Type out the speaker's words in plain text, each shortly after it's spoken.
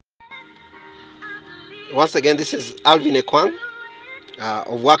Once again, this is Alvin Ekwang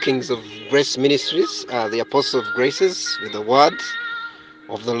of Workings of Grace Ministries, the Apostle of Graces, with the word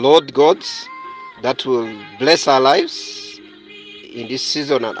of the Lord God that will bless our lives in this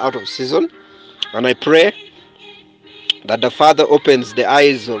season and out of season. And I pray that the Father opens the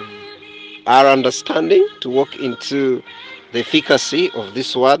eyes of our understanding to walk into the efficacy of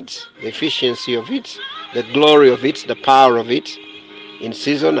this word, the efficiency of it, the glory of it, the power of it in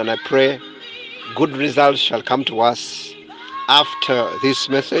season. And I pray good results shall come to us after this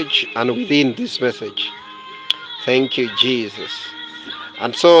message and within this message. Thank you, Jesus.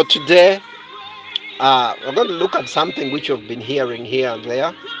 And so today, we're going to look at something which you've been hearing here and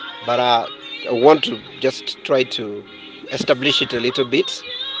there, but I want to just try to establish it a little bit,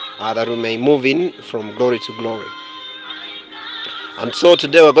 that we may move in from glory to glory. And so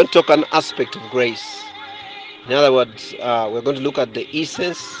today we're going to talk an aspect of grace. In other words, we're going to look at the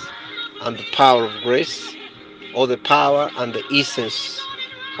essence and the power of grace, or the power and the essence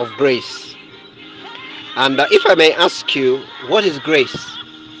of grace. And if I may ask you, what is grace?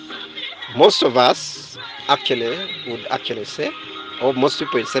 Most of us would actually say, or most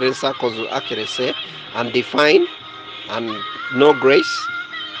people in certain circles will actually say and define and know grace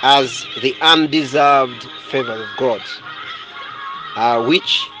as the undeserved favor of God,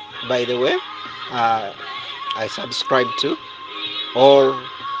 which, by the way, I subscribe to, or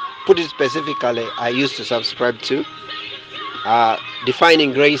put it specifically, I used to subscribe to,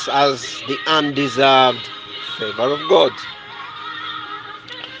 defining grace as the undeserved favor of God.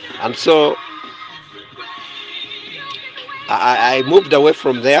 And so I moved away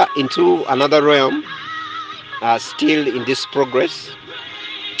from there into another realm, still in this progress,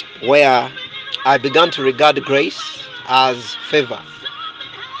 where I began to regard grace as favor.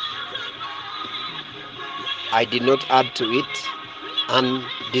 I did not add to it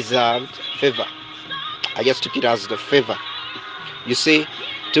undeserved favor. I just took it as the favor. You see,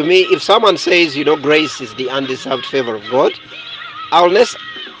 to me, if someone says, grace is the undeserved favor of God, I'll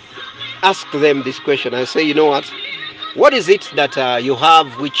ask them this question. I say, what is it that you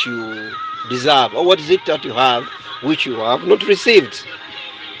have which you deserve? Or what is it that you have which you have not received?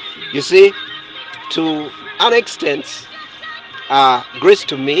 You see, to an extent, grace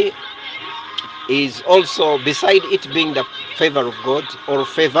to me is also, beside it being the favor of God or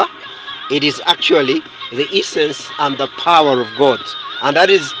favor, it is actually the essence and the power of God. And that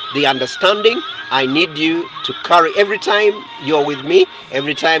is the understanding I need you to carry every time you're with me,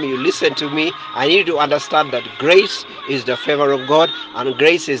 every time you listen to me. I need you to understand that grace is the favor of God, and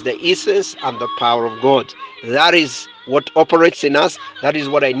grace is the essence and the power of God. That is what operates in us. That is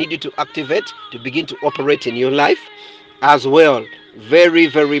what I need you to activate to begin to operate in your life as well. Very,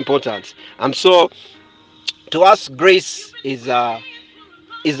 very important. And so, to us, grace is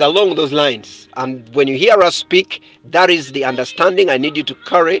along those lines. And when you hear us speak, that is the understanding I need you to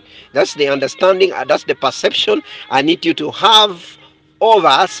carry. That's the understanding, that's the perception I need you to have of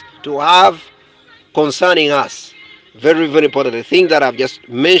us, to have concerning us. Very, very important. The thing that I've just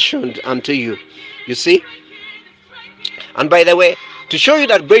mentioned unto you. You see? And by the way, to show you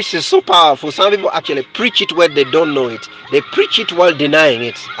that grace is so powerful, some people actually preach it when they don't know it. They preach it while denying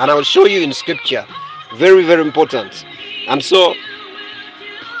it. And I'll show you in scripture. Very, very important. And so,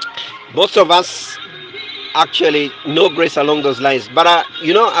 most of us actually know grace along those lines. But, I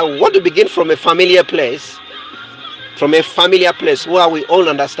want to begin from a familiar place. Where we all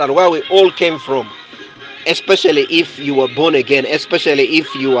understand, where we all came from. Especially if you were born again. Especially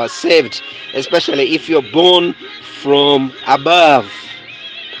if you are saved. Especially if you're born from above.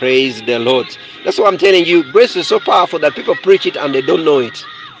 Praise the Lord. That's what I'm telling you. Grace is so powerful that people preach it and they don't know it.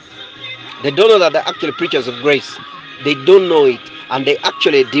 They don't know that they're actually preachers of grace. They don't know it. And they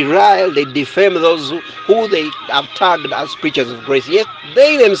actually deride, they defame those who they have tagged as preachers of grace. Yet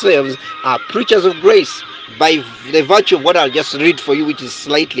they themselves are preachers of grace by the virtue of what I'll just read for you, which is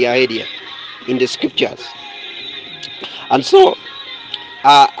slightly ahead here in the scriptures. And so,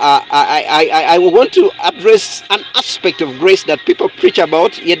 I want to address an aspect of grace that people preach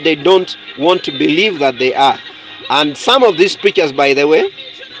about, yet they don't want to believe that they are. And some of these preachers, by the way,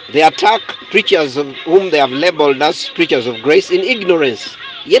 they attack preachers of whom they have labeled as preachers of grace in ignorance.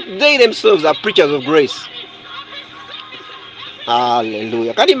 Yet they themselves are preachers of grace.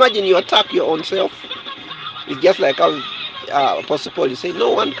 Hallelujah. Can you imagine you attack your own self? It's just like how Apostle Paul, you say,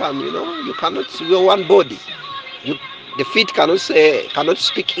 no one can, you cannot, you're one body. The feet cannot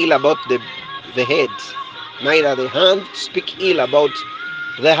speak ill about the head. Neither the hand speak ill about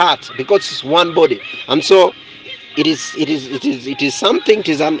the heart, because it's one body. And so, It is something. It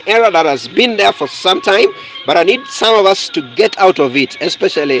is an error that has been there for some time, but I need some of us to get out of it,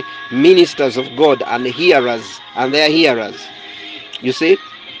 especially ministers of God and hearers and their hearers. You see,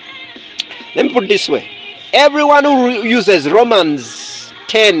 let me put it this way: everyone who uses Romans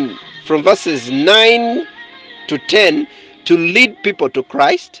 10 from verses 9 to 10 to lead people to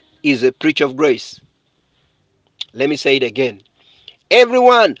Christ is a preacher of grace. Let me say it again.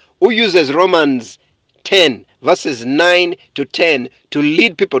 Everyone who uses Romans 10 verses 9 to 10 to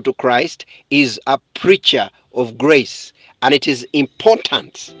lead people to Christ is a preacher of grace. And it is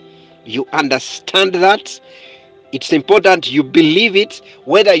important you understand that. It's important you believe it,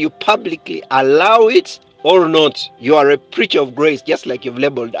 whether you publicly allow it or not. You are a preacher of grace, just like you've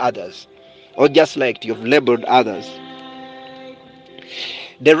labeled others, or just like you've labeled others.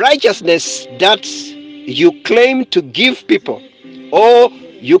 The righteousness that you claim to give people, or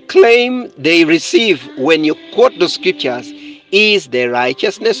you claim they receive when you quote the scriptures, is the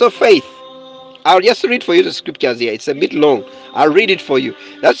righteousness of faith. I'll just read for you the scriptures here. It's a bit long. I'll read it for you.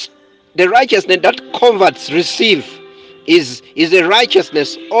 That's the righteousness that converts receive, is the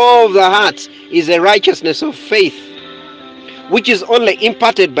righteousness of the heart, is the righteousness of faith, which is only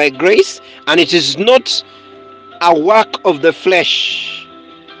imparted by grace, and it is not a work of the flesh.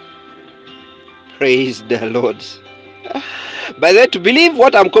 Praise the Lord. By that, to believe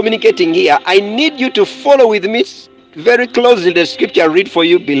what I'm communicating here, I need you to follow with me very closely the scripture I read for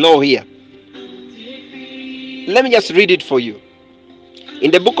you below here. Let me just read it for you. In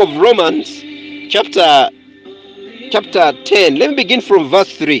the book of Romans, chapter 10, let me begin from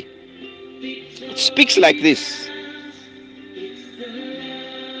verse 3. It speaks like this.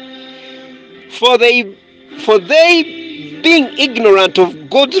 For they being ignorant of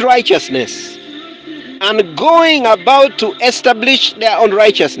God's righteousness, and going about to establish their own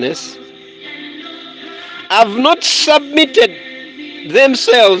righteousness, have not submitted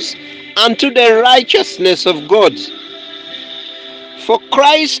themselves unto the righteousness of God. For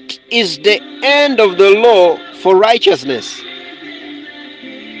Christ is the end of the law for righteousness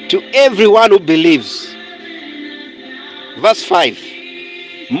to everyone who believes. Verse 5.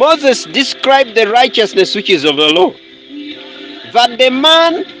 Moses described the righteousness which is of the law, that the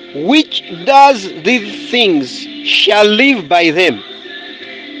man which does these things shall live by them.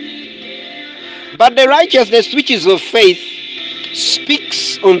 But the righteousness which is of faith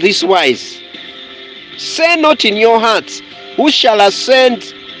speaks on this wise: say not in your hearts, who shall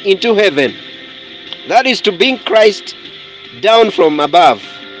ascend into heaven? That is to bring Christ down from above.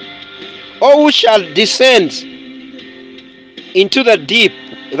 Or who shall descend into the deep?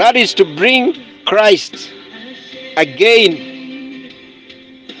 That is to bring Christ again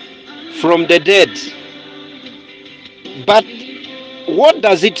from the dead. But what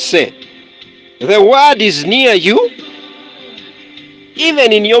does it say? The word is near you,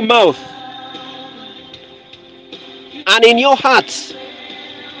 even in your mouth and in your hearts.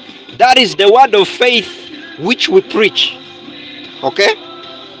 That is the word of faith which we preach. Okay?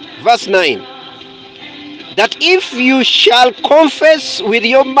 Verse 9. That if you shall confess with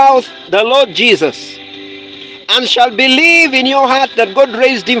your mouth the Lord Jesus, and shall believe in your heart that God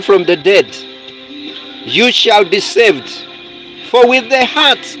raised him from the dead, you shall be saved. For with the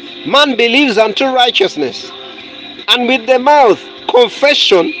heart man believes unto righteousness, and with the mouth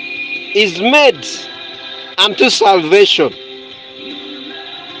confession is made unto salvation.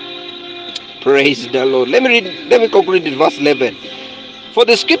 Praise the Lord. Let me conclude in verse 11. For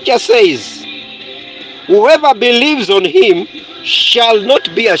the scripture says, whoever believes on him shall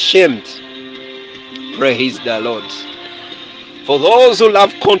not be ashamed. Praise the Lord. For those who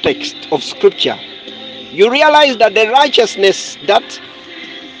love context of scripture, you realize that the righteousness that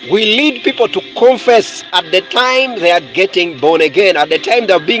we lead people to confess at the time they are getting born again, at the time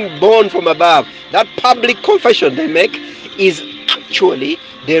they are being born from above, that public confession they make is actually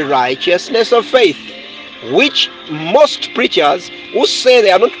the righteousness of faith, which most preachers who say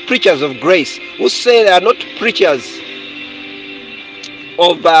they are not preachers of grace, who say they are not preachers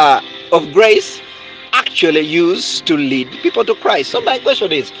of grace, actually use to lead people to Christ. So my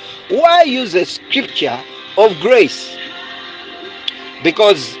question is, why use a scripture of grace?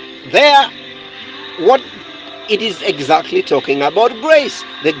 Because there, what it is exactly talking about grace.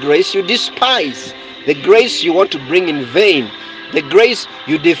 The grace you despise, the grace you want to bring in vain, the grace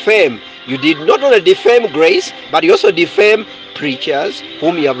you defame. You did not only defame grace, but you also defame preachers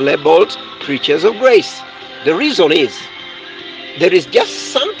whom you have labeled preachers of grace. The reason is, there is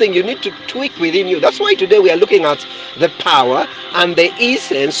just something you need to tweak within you. That's why today we are looking at the power and the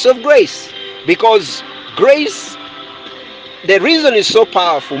essence of grace. Because grace, the reason is so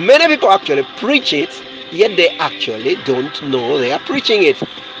powerful. Many people actually preach it, yet they actually don't know they are preaching it.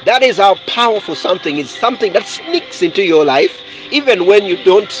 That is how powerful something is. Something that sneaks into your life, even when you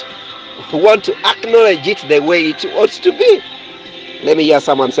don't want to acknowledge it the way it ought to be. Let me hear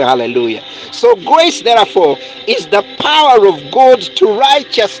someone say hallelujah. So grace, therefore, is the power of God to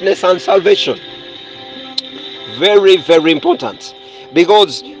righteousness and salvation. Very, very important.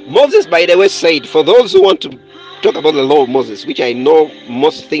 Because Moses, by the way, said, for those who want to talk about the law of Moses, which I know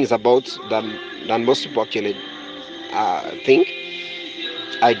most things about than most people actually think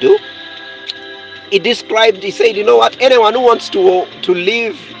I do. He said, you know what, anyone who wants to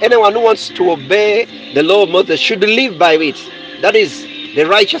live, anyone who wants to obey the law of Moses should live by it. That is the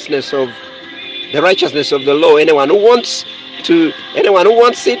righteousness of the law. Anyone who wants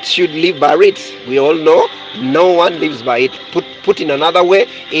it should live by it. We all know no one lives by it. Put in another way,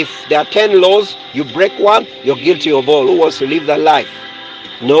 if there are 10 laws, you break one, you're guilty of all. Who wants to live that life?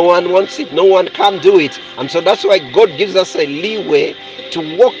 No one wants it. No one can do it. And so that's why God gives us a leeway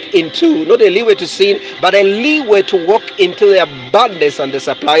to walk into, not a leeway to sin, but a leeway to walk into the abundance and the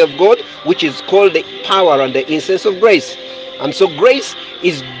supply of God, which is called the power and the incense of grace. And so grace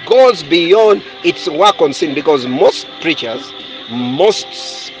goes beyond its work on sin, because most preachers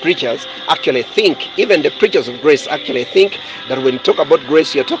actually think, even the preachers of grace actually think that when you talk about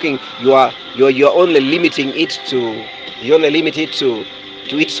grace, you're only limiting it to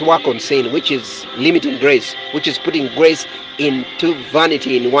its work on sin, which is limiting grace, which is putting grace into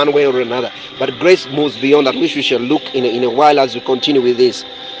vanity in one way or another. But grace moves beyond that, which we shall look in a while as we continue with this.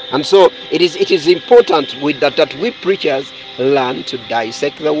 And so it is important with that we preachers learn to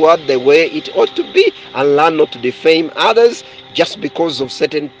dissect the word the way it ought to be, and learn not to defame others just because of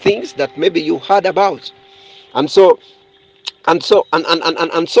certain things that maybe you heard about. And so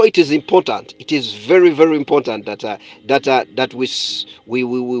it is important. It is very, very important that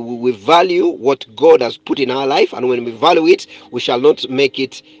we value what God has put in our life, and when we value it, we shall not make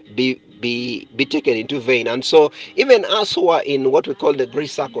it be taken into vain. And so, even us who are in what we call the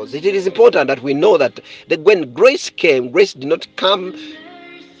grace circles, it is important that we know that when grace came, grace did not come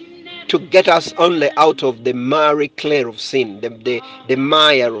to get us only out of the miry clay of sin, the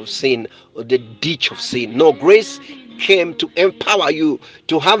mire of sin, or the ditch of sin. No, grace came to empower you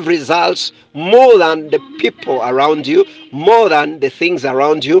to have results more than the people around you, more than the things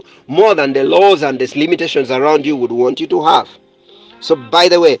around you, more than the laws and the limitations around you would want you to have. So, by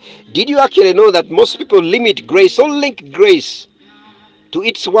the way, did you actually know that most people limit grace or link grace to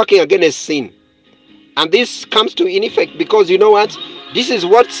its working against sin? And this comes to in effect because, you know what, this is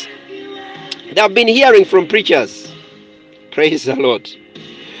what they have been hearing from preachers. Praise the Lord.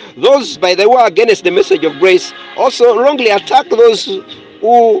 Those, by the way, against the message of grace also wrongly attack those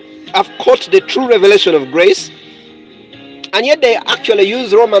who have caught the true revelation of grace, and yet they actually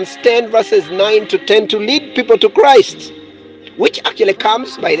use Romans 10 verses 9 to 10 to lead people to Christ, which actually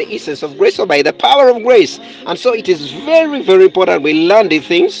comes by the essence of grace or by the power of grace. And so it is very, very important we learn these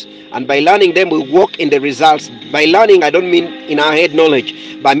things, and by learning them we walk in the results. By learning, I don't mean in our head knowledge,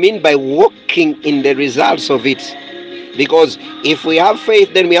 but I mean by walking in the results of it. Because if we have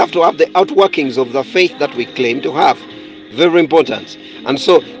faith, then we have to have the outworkings of the faith that we claim to have. Very important. And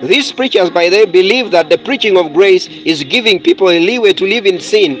so these preachers, by they believe that the preaching of grace is giving people a leeway to live in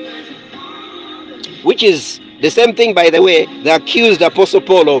sin, which is the same thing, by the way, they accused Apostle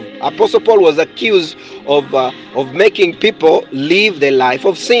Paul of. Apostle Paul was accused of making people live the life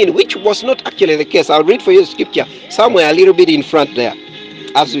of sin, which was not actually the case. I'll read for you scripture somewhere a little bit in front there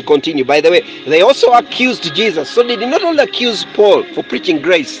as we continue. By the way, they also accused Jesus. So they did not only accuse Paul for preaching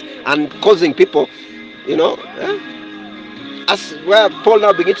grace and causing people, as where Paul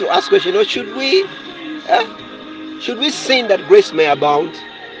now begins to ask questions, should we sin that grace may abound?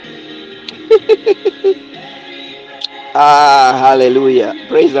 Hallelujah.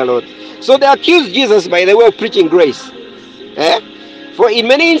 Praise the Lord. So they accused Jesus, by the way, of preaching grace. For in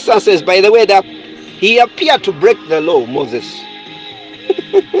many instances, by the way, that he appeared to break the law of Moses.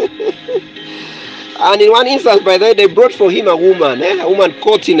 And in one instance, by the way, they brought for him a woman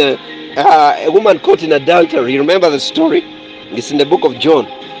caught in adultery. You remember the story? It's in the book of John.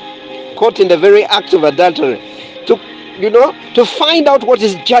 Caught in the very act of adultery, to find out what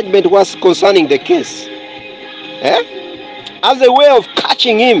his judgment was concerning the case, as a way of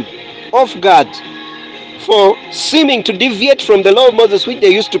catching him off guard for seeming to deviate from the law of Moses, which they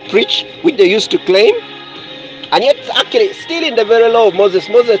used to preach, which they used to claim. And yet, actually, still in the very law of Moses,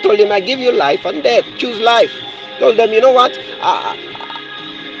 Moses told him, I give you life and death. Choose life. Told them, you know what?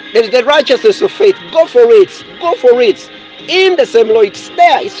 There's the righteousness of faith. Go for it. Go for it. In the same law, it's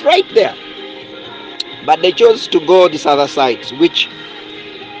there. It's right there. But they chose to go this other side, which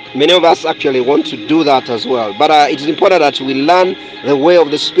Many of us actually want to do that as well. But it's important that we learn the way of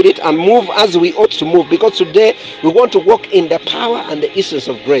the Spirit and move as we ought to move. Because today we want to walk in the power and the essence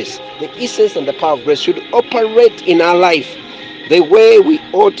of grace. The essence and the power of grace should operate in our life the way we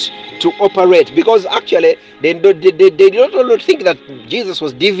ought to operate. Because actually, they don't only think that Jesus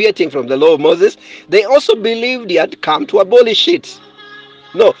was deviating from the law of Moses, they also believed he had come to abolish it.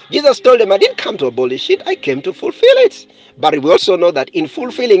 No, Jesus told them, I didn't come to abolish it, I came to fulfill it. But we also know that in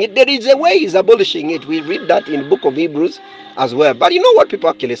fulfilling it, there is a way he's abolishing it. We read that in the book of Hebrews as well. But you know what people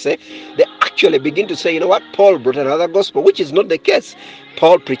actually say? They actually begin to say, you know what, Paul brought another gospel, which is not the case.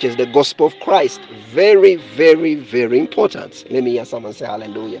 Paul preaches the gospel of Christ. Very, very, very important. Let me hear someone say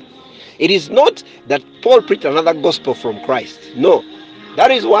hallelujah. It is not that Paul preached another gospel from Christ. No. That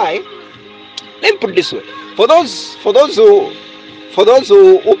is why, let me put it this way. For those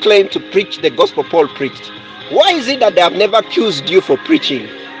who claim to preach the gospel Paul preached, why is it that they have never accused you for preaching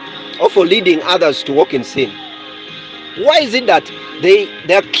or for leading others to walk in sin? Why is it that they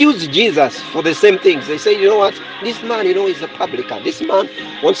accuse Jesus for the same things? They say, you know what, this man, is a publican. This man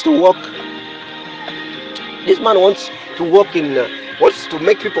wants to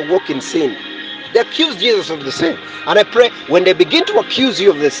make people walk in sin. They accuse Jesus of the same. And I pray when they begin to accuse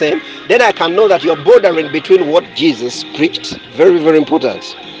you of the same, then I can know that you're bordering between what Jesus preached. Very, very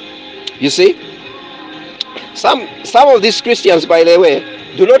important. You see, some of these Christians, by the way,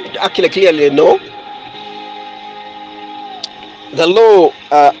 do not actually clearly know the law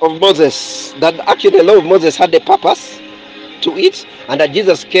of Moses, that actually the law of Moses had a purpose to it, and that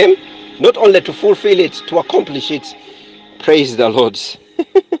Jesus came not only to fulfill it, to accomplish it. Praise the Lord.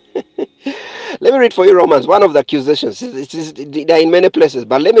 Let me read for you Romans, one of the accusations. They are in many places,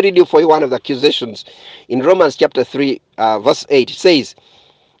 but let me read you for you one of the accusations. In Romans chapter 3, verse 8, it says,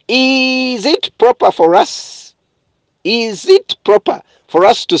 Is it proper for us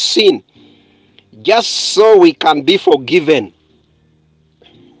to sin just so we can be forgiven?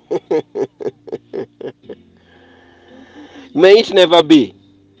 May it never be.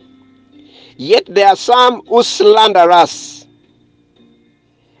 Yet there are some who slander us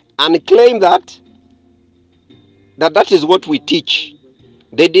and claim that is what we teach.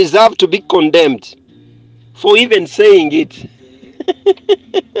 They deserve to be condemned for even saying it.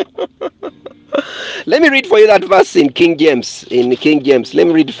 Let me read for you that verse in King James. Let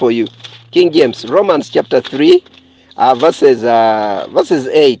me read for you. King James, Romans chapter 3, verses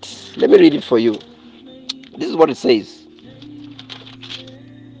 8. Let me read it for you. This is what it says.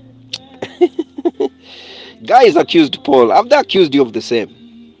 Guys accused Paul. Have they accused you of the same?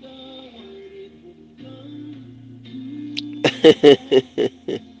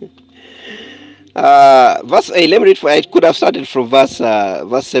 Verse 8, let me read I could have started from verse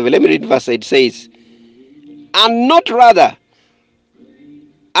 7. Let me read verse 8. It says, and not rather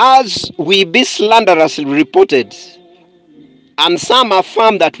as we be slanderously reported, and some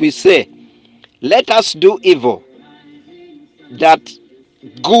affirm that we say, let us do evil, that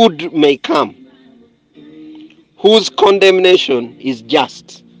good may come, whose condemnation is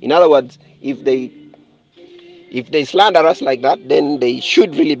just. In other words, if they slander us like that, then they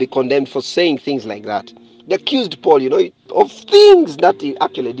should really be condemned for saying things like that. They accused Paul, of things that he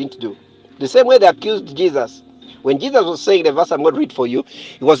actually didn't do. The same way they accused Jesus. When Jesus was saying the verse I'm going to read for you,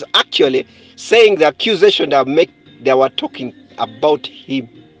 he was actually saying the accusation they were talking about him.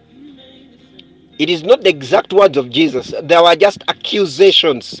 It is not the exact words of Jesus. There were just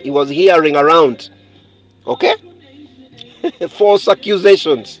accusations he was hearing around. Okay? False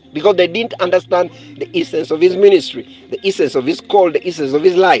accusations, because they didn't understand the essence of his ministry, the essence of his call, the essence of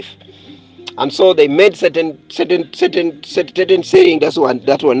his life. And so they made certain sayings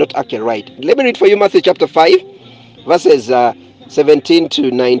that were not actually right. Let me read for you Matthew chapter 5, verses 17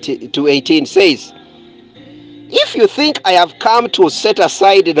 to 18 says, if you think I have come to set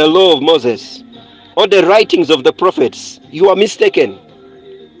aside the law of Moses or the writings of the prophets, you are mistaken.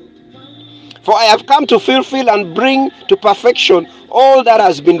 For I have come to fulfill and bring to perfection all that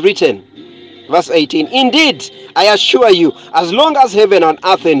has been written. Verse 18, indeed, I assure you, as long as heaven and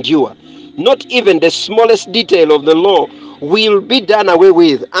earth endure, not even the smallest detail of the law will be done away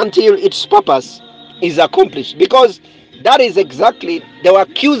with until its purpose is accomplished. Because that is exactly, they were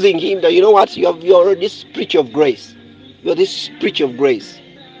accusing him that, you know what, you're this preacher of grace. You're this preacher of grace.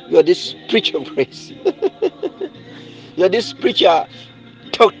 You're this preacher of grace. You're this preacher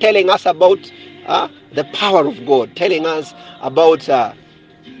telling us about the power of God, telling us about the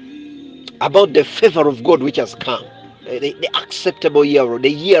favor of God which has come, the acceptable year,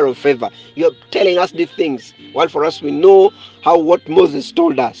 the year of favor. You're telling us these things, while for us we know what Moses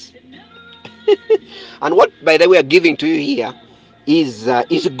told us. And what, by the way, we are giving to you here,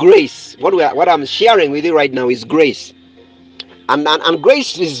 is grace. What I'm sharing with you right now is grace. And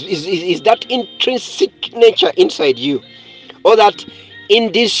grace is that intrinsic nature inside you, or that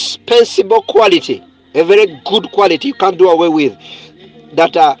indispensable quality, a very good quality you can't do away with,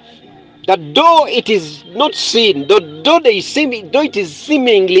 that that though it is not seen, though it is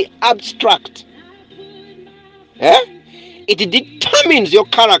seemingly abstract, eh, it determines your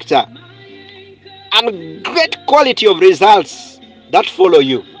character and great quality of results that follow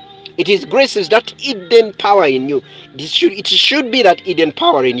you. It is grace, is that hidden power in you. It should be that hidden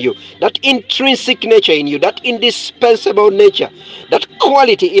power in you, that intrinsic nature in you, that indispensable nature, that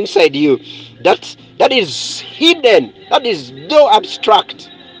quality inside you, that is hidden, that is though abstract.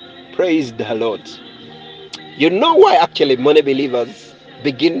 Praise the Lord. You know why actually many believers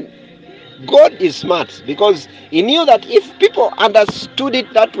begin. God is smart, because he knew that if people understood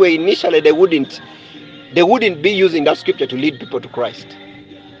it that way initially, they wouldn't be using that scripture to lead people to Christ.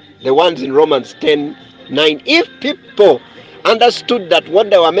 The ones in Romans 10:9. If people understood that what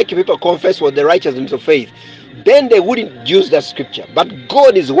they were making people confess was the righteousness of faith, then they wouldn't use that scripture. But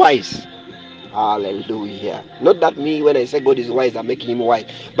God is wise. Hallelujah. Not that me, when I say God is wise, I'm making him wise.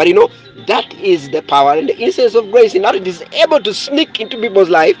 But that is the power and the essence of grace, in that it is able to sneak into people's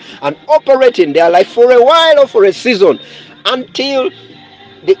life and operate in their life for a while or for a season, until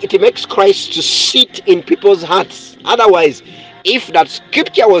it makes Christ to sit in people's hearts. Otherwise, if that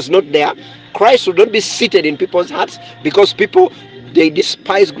scripture was not there, Christ would not be seated in people's hearts, because people, they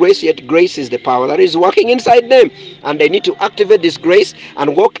despise grace, yet grace is the power that is working inside them, and they need to activate this grace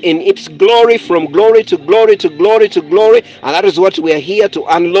and walk in its glory, from glory to glory to glory to glory. And that is what we are here to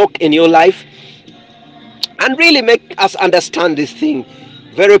unlock in your life, and really make us understand this thing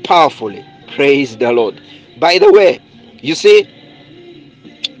very powerfully. Praise the Lord. By the way, you see,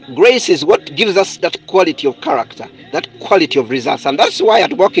 grace is what gives us that quality of character, that quality of results. And that's why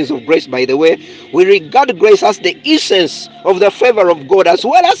at Workings of Grace, by the way, we regard grace as the essence of the favor of God, as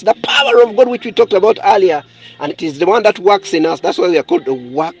well as the power of God, which we talked about earlier. And it is the one that works in us. That's why we are called the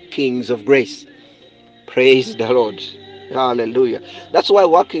Workings of Grace. Praise the Lord. Hallelujah. That's why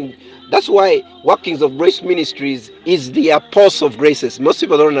Workings of Grace Ministries is the apostle of graces. Most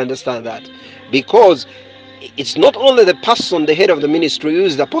people don't understand that, because it's not only the person, the head of the ministry, who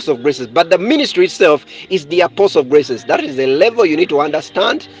is the apostle of graces, but the ministry itself is the apostle of graces. That is a level you need to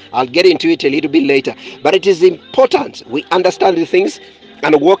understand. I'll get into it a little bit later, but it is important we understand the things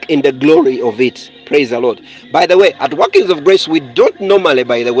and walk in the glory of it. Praise the Lord. By the way, at Workings of Grace, we don't normally,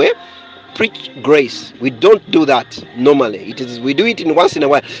 by the way, preach grace. We don't do that normally. We do it in once in a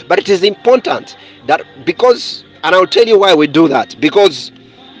while, but it is important that, because, and I'll tell you why we do that, because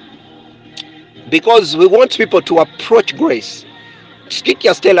we want people to approach grace.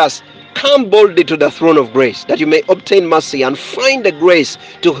 Scriptures tell us, come boldly to the throne of grace, that you may obtain mercy and find the grace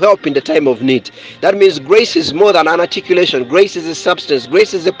to help in the time of need. That means grace is more than an articulation. Grace is a substance.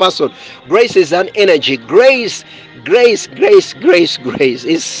 Grace is a person. Grace is an energy. Grace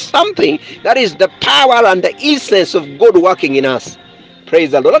is something that is the power and the essence of God working in us.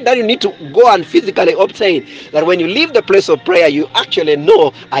 Praise the Lord. That you need to go and physically obtain. That when you leave the place of prayer, you actually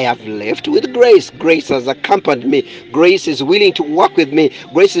know, I have left with grace. Grace has accompanied me. Grace is willing to work with me.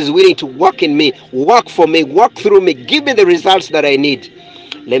 Grace is willing to work in me, work for me, work through me, give me the results that I need.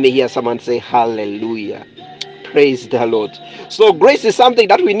 Let me hear someone say hallelujah. Praise the Lord. So grace is something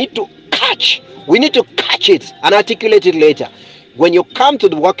that we need to catch. We need to catch it and articulate it later. When you come to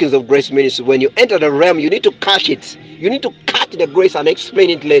the Workings of Grace Ministry, when you enter the realm, you need to catch it. You need to catch the grace and explain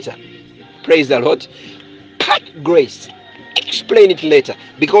it later. Praise the Lord. Catch grace, explain it later.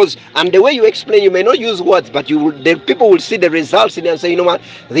 Because, and the way you explain, you may not use words, but the people will see the results in it and say, you know what,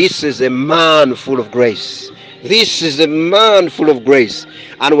 this is a man full of grace. This is a man full of grace.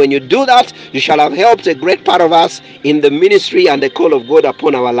 And when you do that, you shall have helped a great part of us in the ministry and the call of God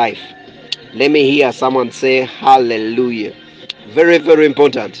upon our life. Let me hear someone say hallelujah. Very, very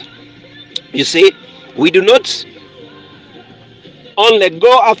important. You see, we do not only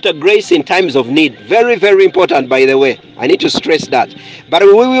go after grace in times of need. Very, very important, by the way. I need to stress that. But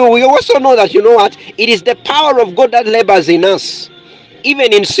we also know that, you know what, it is the power of God that labors in us,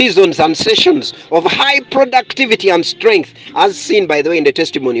 even in seasons and sessions of high productivity and strength, as seen, by the way, in the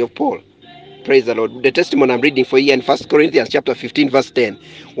testimony of Paul. Praise the Lord. The testimony I'm reading for you in 1 Corinthians chapter 15, verse 10,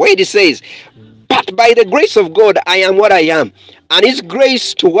 where it says, but by the grace of God I am what I am, and his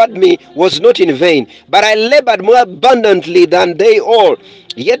grace toward me was not in vain, but I labored more abundantly than they all.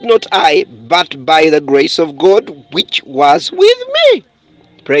 Yet not I, but by the grace of God which was with me.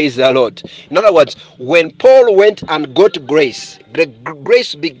 Praise the Lord. In other words, when Paul went and got grace,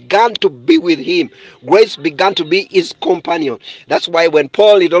 grace began to be with him. Grace began to be his companion. That's why when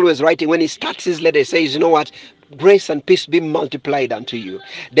Paul is always writing, when he starts his letter, he says, you know what? Grace and peace be multiplied unto you.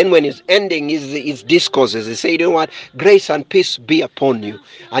 Then when he's ending his discourses, he say, you know what? Grace and peace be upon you.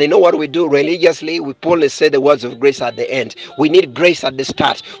 And you know what we do religiously? We only say the words of grace at the end. We need grace at the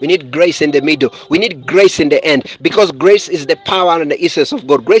start. We need grace in the middle. We need grace in the end. Because grace is the power and the essence of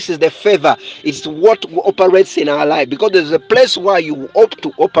God. Grace is the favor. It's what operates in our life. Because there's a place where you ought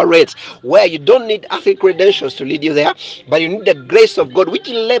to operate, where you don't need earthly credentials to lead you there, but you need the grace of God, which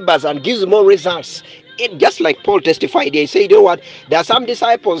labors and gives more results. Just like Paul testified, he said, you know what? There are some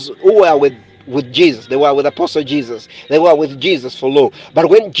disciples who were with Jesus. They were with Apostle Jesus. They were with Jesus for long. But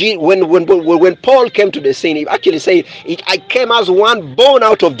when Paul came to the scene, he actually said, I came as one born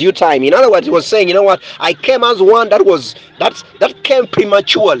out of due time. In other words, he was saying, you know what? I came as one that came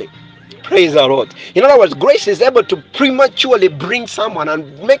prematurely. Praise the Lord. In other words, grace is able to prematurely bring someone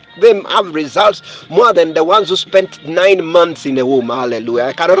and make them have results more than the ones who spent 9 months in the womb. Hallelujah.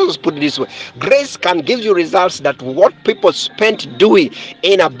 I cannot also put it this way. Grace can give you results that what people spent doing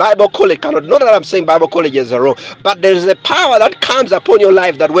in a Bible college cannot. Not that I'm saying Bible colleges are wrong, but there is a power that comes upon your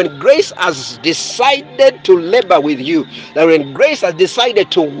life that when grace has decided to labor with you, that when grace has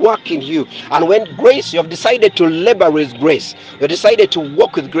decided to work in you, and when grace, you have decided to labor with grace, you have decided to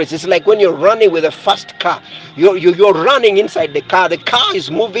walk with grace. It's like when you're running with a fast car, you're running inside the car is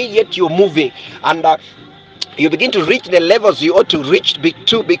moving, yet you're moving, and you begin to reach the levels you ought to reach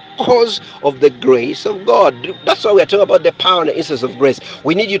to because of the grace of God. That's why we are talking about the power and the essence of grace.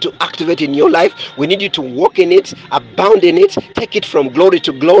 We need you to activate in your life. We need you to walk in it, abound in it, take it from glory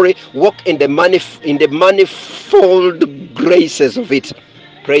to glory, walk in the manifold graces of it.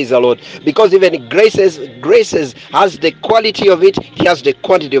 Praise the Lord. Because even graces has the quality of it, he has the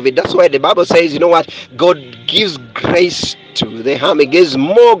quantity of it. That's why the Bible says, you know what? God gives grace to the humble. He gives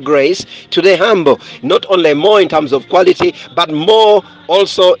more grace to the humble. Not only more in terms of quality, but more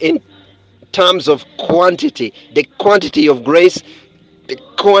also in terms of quantity. The quantity of grace, the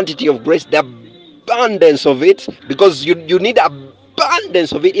abundance of it, because you need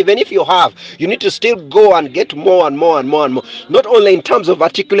abundance of it. Even if you have, you need to still go and get more and more and more and more, not only in terms of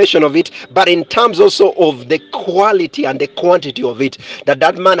articulation of it, but in terms also of the quality and the quantity of it,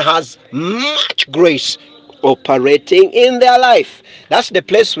 that man has much grace operating in their life. That's the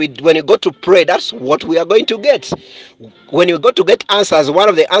place when you go to pray, that's what we are going to get. When you go to get answers, one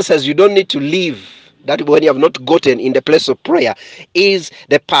of the answers you don't need to leave, that when you have not gotten in the place of prayer, is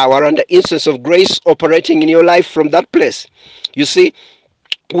the power and the essence of grace operating in your life from that place. You see,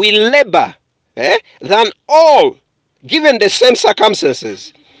 we labor than all, given the same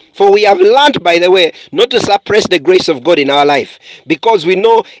circumstances. For we have learned, by the way, not to suppress the grace of God in our life, because we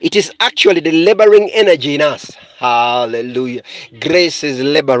know it is actually the laboring energy in us. Hallelujah. Grace is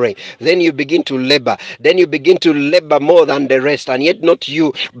laboring. Then you begin to labor. Then you begin to labor more than the rest, and yet not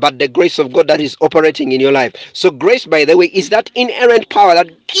you, but the grace of God that is operating in your life. So grace, by the way, is that inherent power that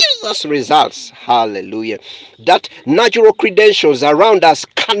gives us results. Hallelujah. That natural credentials around us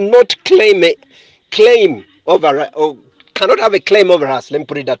cannot claim over, or cannot have a claim over us. Let me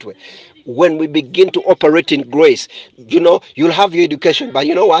put it that way. When we begin to operate in grace, you'll have your education, but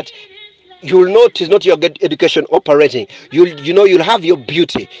you know what? You'll know it is not your education operating. You'll have your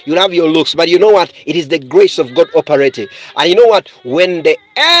beauty, you'll have your looks, but you know what? It is the grace of God operating. And you know what? When the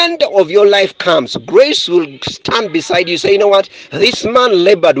end of your life comes, grace will stand beside you. Say, you know what? This man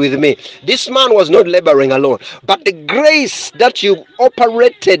labored with me. This man was not laboring alone, but the grace that you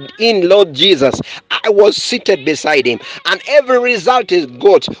operated in, Lord Jesus, I was seated beside him, and every result he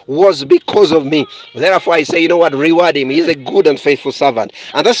got was because of me. Therefore I say, you know what? Reward him. He's a good and faithful servant.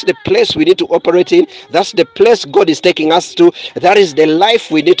 And that's the place we need to operate in. That's the place God is taking us to. That is the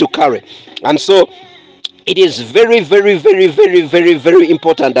life we need to carry. And so it is very, very, very, very, very, very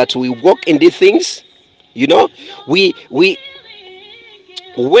important that we walk in these things. We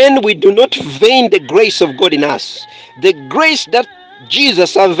when we do not vain the grace of God in us, the grace that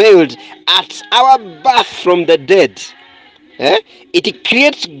Jesus availed at our birth from the dead, it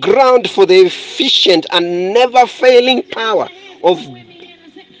creates ground for the efficient and never failing power of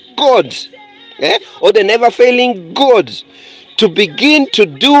God, or the never failing God, to begin to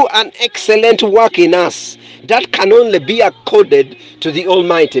do an excellent work in us that can only be accorded to the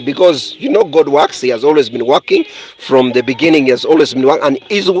Almighty, because God works. He has always been working from the beginning. He has always been working, and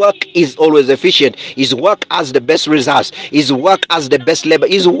his work is always efficient. His work has the best results. His work has the best labor.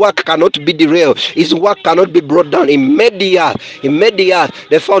 His work cannot be derailed. His work cannot be brought down. He made the earth.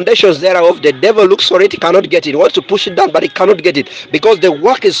 The foundations thereof. The devil looks for it, he cannot get it. He wants to push it down, but he cannot get it, because the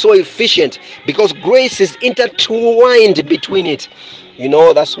work is so efficient, because grace is intertwined between it.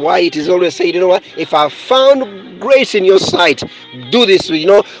 That's why it is always said, if I found grace in your sight, do this.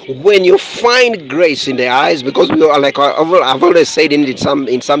 When you find grace in the eyes, because we are, like I've always said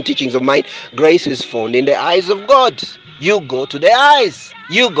in some teachings of mine, grace is found in the eyes of God. You go to the eyes,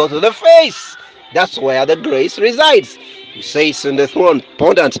 you go to the face. That's where the grace resides. You say it's in the throne,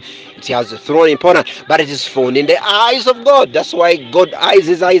 important. It has a throne, important, but it is found in the eyes of God. That's why God eyes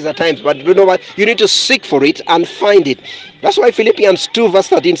his eyes at times. But you know what? You need to seek for it and find it. That's why Philippians 2 verse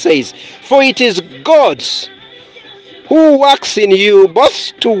 13 says, for it is God who works in you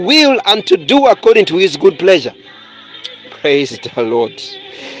both to will and to do according to his good pleasure. Praise the Lord.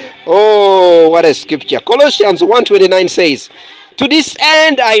 Oh, what a scripture. Colossians 1:29 says, to this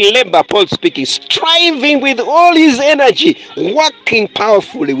end I labor, Paul speaking, striving with all his energy, working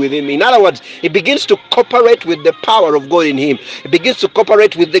powerfully within me. In other words, he begins to cooperate with the power of God in him. He begins to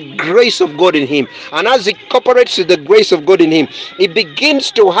cooperate with the grace of God in him. And as he cooperates with the grace of God in him, he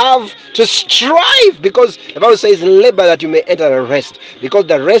begins to have to strive, because the Bible says, labor that you may enter the rest, because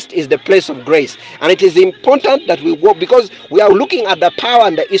the rest is the place of grace. And it is important that we walk, because we are looking at the power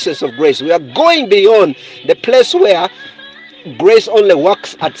and the essence of grace. We are going beyond the place where grace only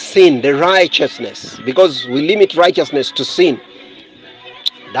works at sin, the righteousness, because we limit righteousness to sin.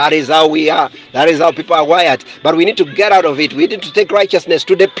 That is how we are. That is how people are wired. But we need to get out of it. We need to take righteousness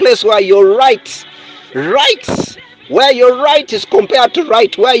to the place where your rights, where your right is compared to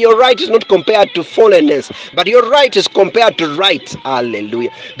right, where your right is not compared to fallenness, but your right is compared to right.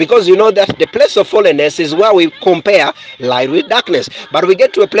 Hallelujah. Because that the place of fallenness is where we compare light with darkness. But we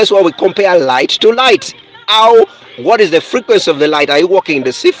get to a place where we compare light to light. What is the frequency of the light? Are you walking in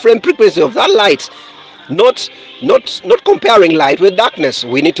the different frequency of that light? Not comparing light with darkness.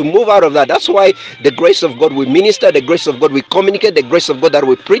 We need to move out of that. That's why the grace of God we minister, the grace of God we communicate, the grace of God that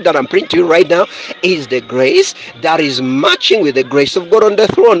we preach, that I'm preaching to you right now, is the grace that is matching with the grace of God on the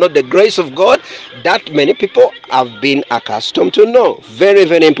throne, not the grace of God that many people have been accustomed to know. Very,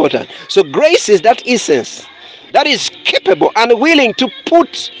 very important. So grace is that essence that is capable and willing to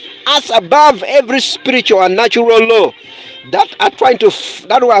put us above every spiritual and natural law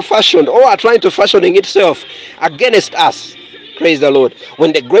that were fashioned or are trying to fashioning itself against us. Praise the Lord.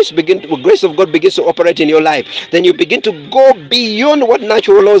 When the grace of God begins to operate in your life, then you begin to go beyond what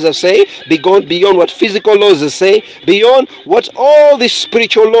natural laws are saying, beyond what physical laws are saying, beyond what all the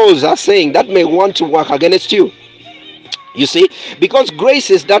spiritual laws are saying that may want to work against you. You see, because grace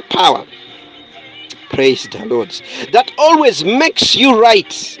is that power. Praise the Lord. That always makes you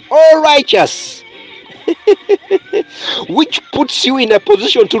right or righteous, which puts you in a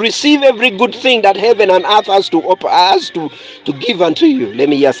position to receive every good thing that heaven and earth has to give unto you. Let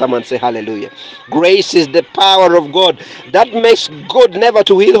me hear someone say hallelujah. Grace is the power of God that makes God never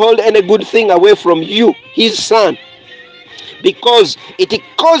to withhold any good thing away from you, his son, because it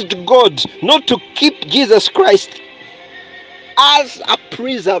caused God not to keep Jesus Christ as a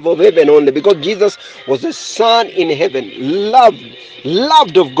preserve of heaven only, because Jesus was the son in heaven,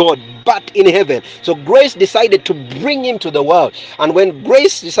 loved of God, but in heaven. So grace decided to bring him to the world. And when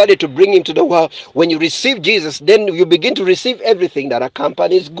grace decided to bring him to the world, when you receive Jesus, then you begin to receive everything that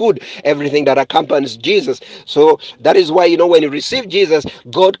accompanies good, everything that accompanies Jesus. So that is why, when you receive Jesus,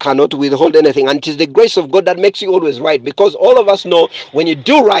 God cannot withhold anything. And it is the grace of God that makes you always right, because all of us know when you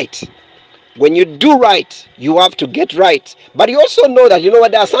do right, you have to get right. But you also know that,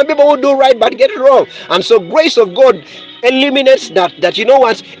 there are some people who do right but get it wrong. And so grace of God eliminates that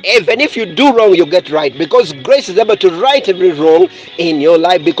even if you do wrong, you get right, because grace is able to right every wrong in your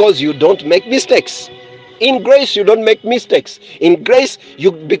life, because you don't make mistakes. In grace, you don't make mistakes. In grace,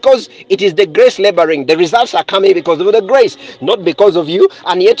 because it is the grace laboring. The results are coming because of the grace, not because of you.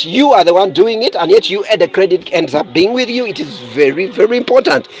 And yet you are the one doing it, and yet the credit ends up being with you. It is very, very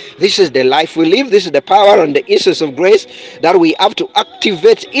important. This is the life we live. This is the power and the essence of grace that we have to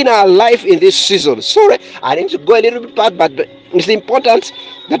activate in our life in this season. Sorry, I need to go a little bit back, but it's important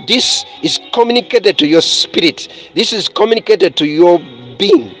that this is communicated to your spirit. This is communicated to your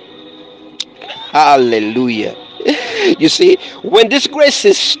being. Hallelujah. You see, when this grace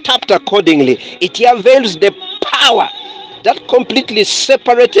is tapped accordingly, it avails the power that completely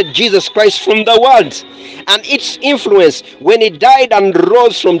separated Jesus Christ from the world and its influence when he died and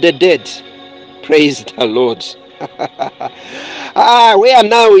rose from the dead. Praise the Lord. Where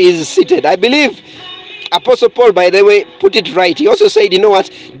now he is seated. I believe Apostle Paul, by the way, put it right. He also said, you know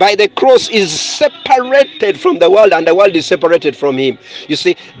what? By the cross is separated from the world and the world is separated from him. You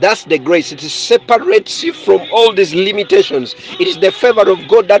see, that's the grace. It separates you from all these limitations. It is the favor of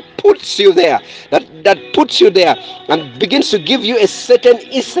God that puts you there, that puts you there and begins to give you a certain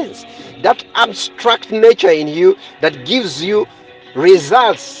essence, that abstract nature in you that gives you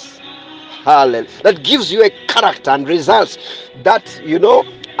results. Hallelujah. That gives you a character and results that,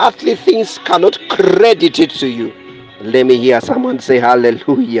 earthly things cannot credit it to you. Let me hear someone say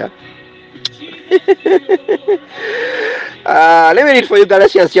hallelujah. Let me read for you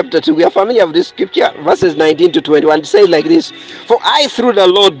Galatians chapter 2. We are familiar with this scripture, verses 19 to 21. It says like this: For I through the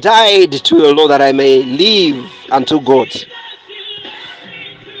Lord died to the law that I may live unto God.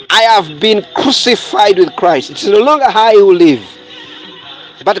 I have been crucified with Christ. It is no longer I who live,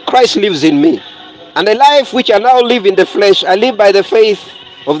 but Christ lives in me. And the life which I now live in the flesh, I live by the faith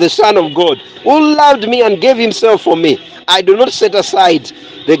of the Son of God, who loved me and gave himself for me. I do not set aside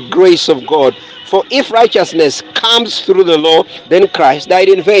the grace of God. For if righteousness comes through the law, then Christ died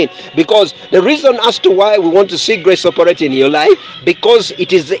in vain. Because the reason as to why we want to see grace operate in your life, because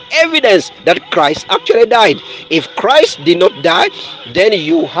it is the evidence that Christ actually died. If Christ did not die, then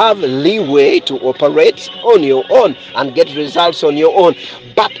you have leeway to operate on your own and get results on your own.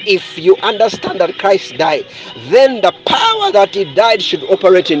 But if you understand that Christ died, then the power that he died should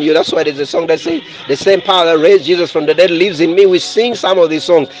operate in you. That's why there's a song that says, the same power that raised Jesus from the dead lives in me. We sing some of these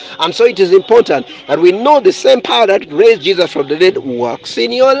songs. And so it is important that we know the same power that raised Jesus from the dead works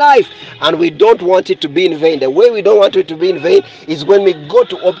in your life. And we don't want it to be in vain. The way we don't want it to be in vain is when we go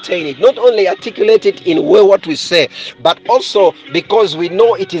to obtain it. Not only articulate it in what we say, but also because we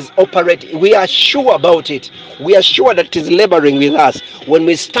know it is operating. We are sure about it. We are sure that it is laboring with us. When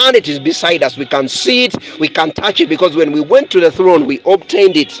we stand, it is beside us. We can see it, we can touch it, because when we went to the throne, we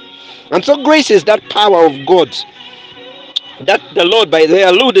obtained it. And so grace is that power of God that the Lord, by the way,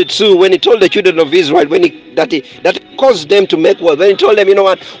 alluded to when he told the children of Israel, that caused them to make wealth. When he told them, you know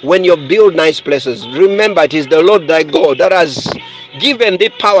what, when you build nice places, remember it is the Lord thy God that has given the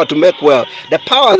power to make wealth. The power